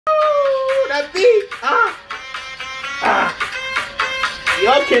that beat.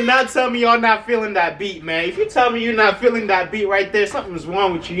 Y'all cannot tell me y'all not feeling that beat, man. If you tell me you're not feeling that beat right there, something's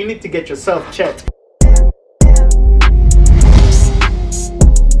wrong with you. You need to get yourself checked.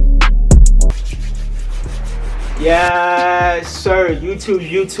 Yes, sir. YouTube.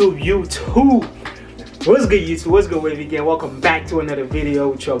 What's good, YouTube? What's good, Wavy gang? Welcome back to another video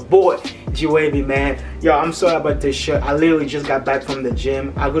with your boy G-Wavy, man. Yo, I'm sorry about this shirt. I literally just got back from the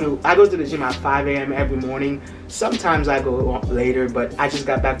gym. I go to the gym at 5 a.m. every morning. Sometimes I go later, but I just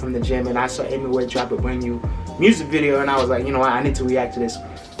got back from the gym and I saw EMIWAY drop a brand new music video, and I was like, you know what? I need to react to this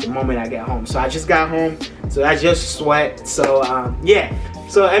the moment I get home. So I just got home, so I just sweat. So yeah.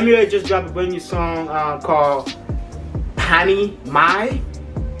 So EMIWAY just dropped a brand new song called PAANI MAI.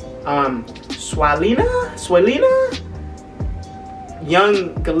 SWAALINA,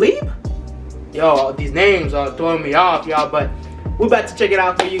 Young GALIB. Yo, these names are throwing me off, y'all, but we're about to check it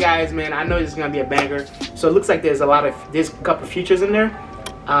out for you guys, man. I know this is gonna be a banger. So it looks like there's a couple features in there.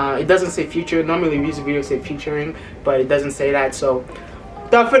 It doesn't say feature. Normally music videos say featuring, but it doesn't say that. So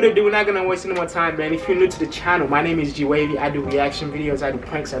without further ado, we're not gonna waste any more time, man. If you're new to the channel, my name is G-Wavy. I do reaction videos, I do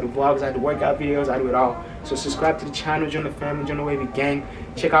pranks, I do vlogs, I do workout videos, I do it all. So subscribe to the channel, join the family, join the Wavy gang.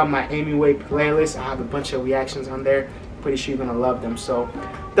 Check out my EMIWAY playlist. I have a bunch of reactions on there. Pretty sure you're gonna love them. So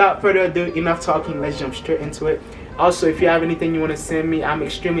without further ado, enough talking, let's jump straight into it. Also, if you have anything you want to send me, I'm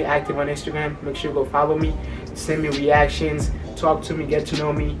extremely active on Instagram. Make sure you go follow me, send me reactions, talk to me, get to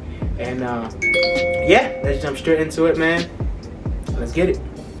know me, and yeah, let's jump straight into it, man. Let's get it.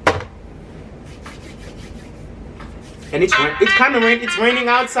 And it's kind of rain. It's raining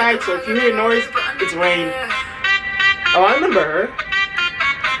outside, so if you hear noise, it's rain. Oh, I remember her.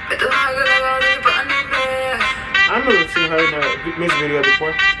 I remember seeing her in a music video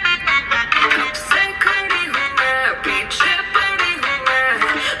before.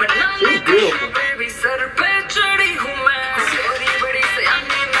 She's beautiful.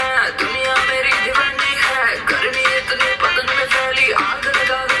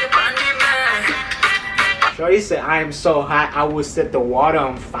 Shorty said, I am so hot, I will set the water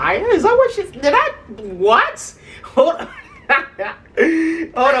on fire? Is that what she did? What? Hold on.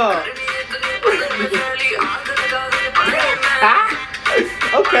 Hold on.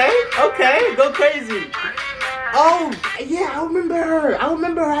 Okay, go crazy. Oh, yeah, I remember her.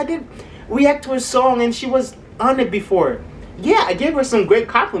 I did react to her song and she was on it before. Yeah, I gave her some great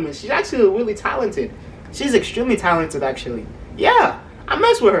compliments. She's actually really talented. She's extremely talented, actually. Yeah, I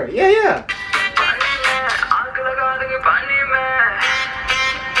mess with her. Yeah.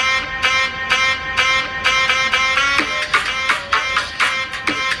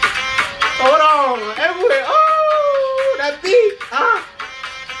 Hold on, everywhere. Oh, that beat.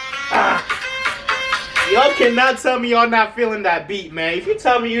 Y'all cannot tell me y'all not feeling that beat, man. If you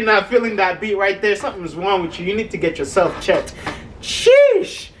tell me you're not feeling that beat right there, something's wrong with you. You need to get yourself checked.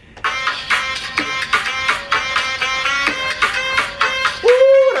 Sheesh.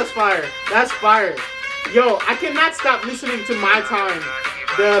 Ooh, that's fire. That's fire. Yo, I cannot stop listening to My Time,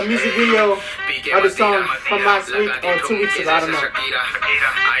 the music video of the song from last week or 2 weeks ago. I don't know.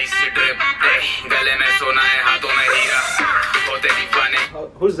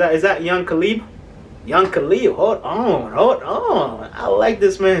 Who's that? Is that Young GALIB? Young GALIB, hold on. I like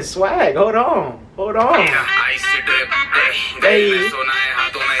this man's swag. Hold on. Hey.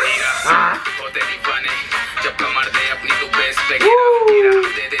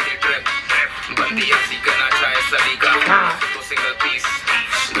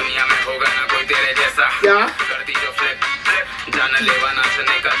 Yeah.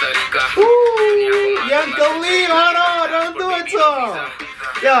 Young GALIB, hold on, don't do it to him.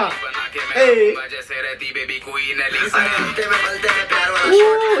 Yeah. Hey.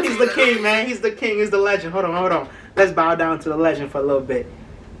 Ooh, he's the king, man. He's the king. He's the legend. Hold on. Let's bow down to the legend for a little bit.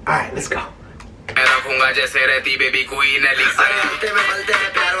 All right, let's go.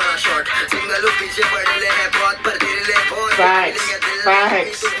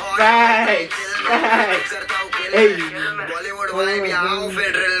 Facts. Hey.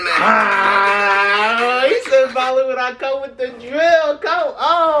 He said Bollywood, I come with the drill. Come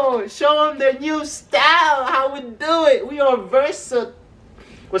on, show them the new style, how we do it. We are versatile.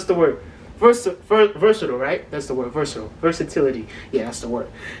 What's the word? Versatile, right? That's the word, versatile. Versatility. Yeah, that's the word.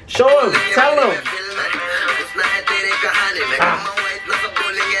 Show them, tell them.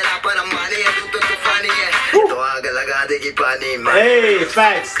 Hey,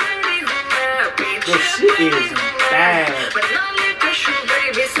 facts. This shit is bad.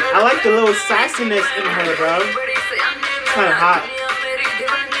 I like the little sassiness in her, bro. It's kind of hot.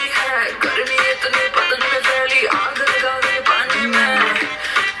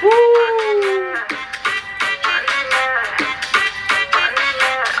 Woo.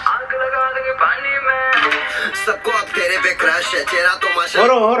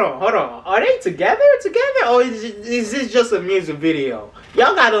 Hold on. Are they together? Or is this just a music video?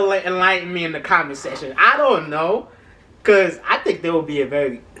 Y'all gotta enlighten me in the comment section. I don't know. Because I think they will be a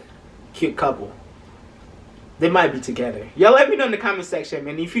very cute couple. They might be together. Y'all let me know in the comment section,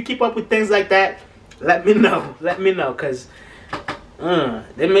 man. If you keep up with things like that, let me know. Because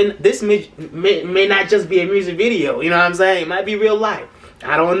this may not just be a music video. You know what I'm saying? It might be real life.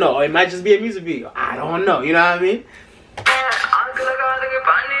 I don't know. Or it might just be a music video. I don't know. You know what I mean?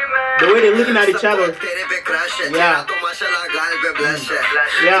 The way they're looking at each other. Yeah.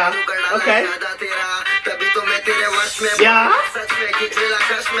 Yeah. Okay. Yeah.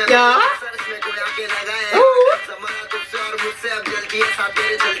 Yeah. Ooh.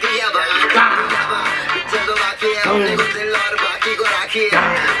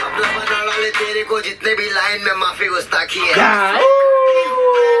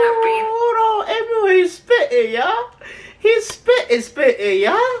 He's spitting, y'all. He's spitting,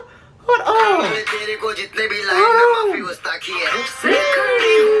 y'all. Hold on.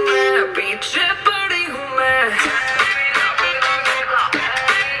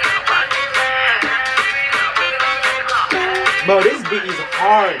 Bro, this beat is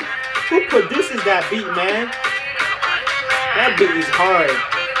hard. Who produces that beat, man? That beat is hard.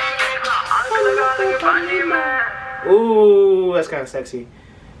 Ooh, that's kind of sexy.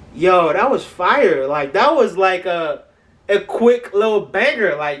 Yo, that was fire. Like, that was like a quick little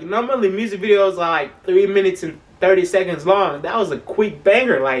banger. Like, normally music videos are like 3 minutes and 30 seconds long. That was a quick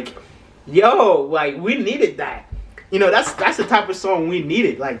banger. Like, yo, like, we needed that. You know, that's the type of song we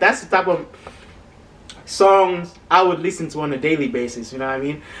needed. Like, that's the type of songs I would listen to on a daily basis. You know what I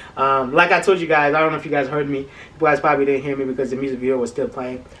mean? Like I told you guys, I don't know if you guys heard me. You guys probably didn't hear me because the music video was still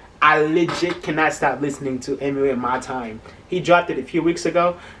playing. I legit cannot stop listening to EMIWAY BANTAI. He dropped it a few weeks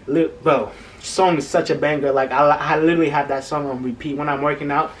ago. Bro, song is such a banger. Like, I literally have that song on repeat when I'm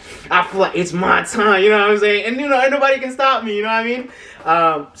working out. I feel like it's my time, you know what I'm saying? And you know, nobody can stop me, you know what I mean?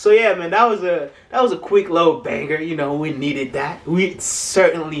 So yeah, man, that was a quick little banger. You know, we needed that. We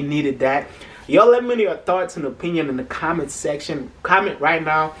certainly needed that. Y'all let me know your thoughts and opinion in the comment section. Comment right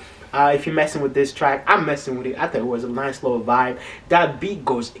now. If you're messing with this track, I'm messing with it. I thought it was a nice little vibe. That beat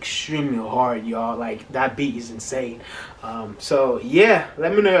goes extremely hard, y'all. Like, that beat is insane. So yeah,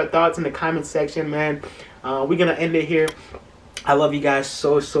 let me know your thoughts in the comment section, man. We're gonna end it here. I love you guys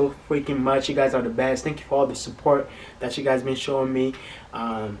so freaking much. You guys are the best. Thank you for all the support that you guys been showing me.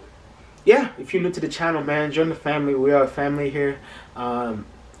 Yeah, if you're new to the channel, man, join the family. We are a family here.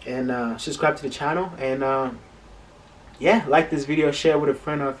 And subscribe to the channel, and yeah, like this video, share with a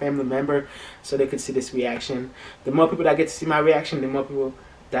friend or a family member so they could see this reaction. The more people that get to see my reaction, the more people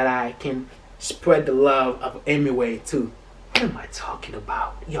that I can spread the love of EMIWAY to. What am I talking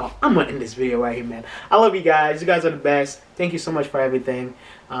about? Yo, I'm gonna end this video right here, man. I love you guys. You guys are the best. Thank you so much for everything.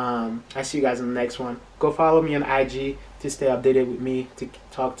 I see you guys in the next one. Go follow me on IG to stay updated with me, to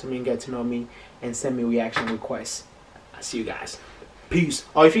talk to me and get to know me, and send me reaction requests. I see you guys. Peace.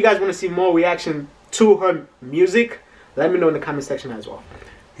 Or if you guys want to see more reaction to her music, let me know in the comment section as well.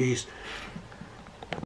 Peace.